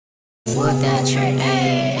Whoop that trick,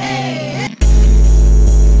 ayy, ayy.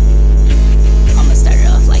 I'ma start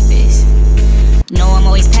it off like this. No, I'm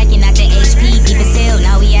always packing out the HP, deep as hell.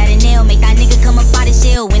 Now we at a nail, make that nigga come up out the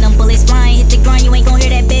shell. When them bullets flying, hit the ground, you ain't gon'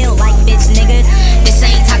 hear that bell. Like, bitch, nigga, this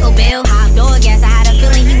ain't Taco Bell. Hot dog gas, I had a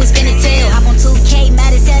feeling he was finna tell. Hop on 2K,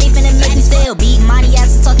 mad as hell, he finna make me sell. Beat Monty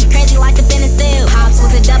ass, talking crazy like the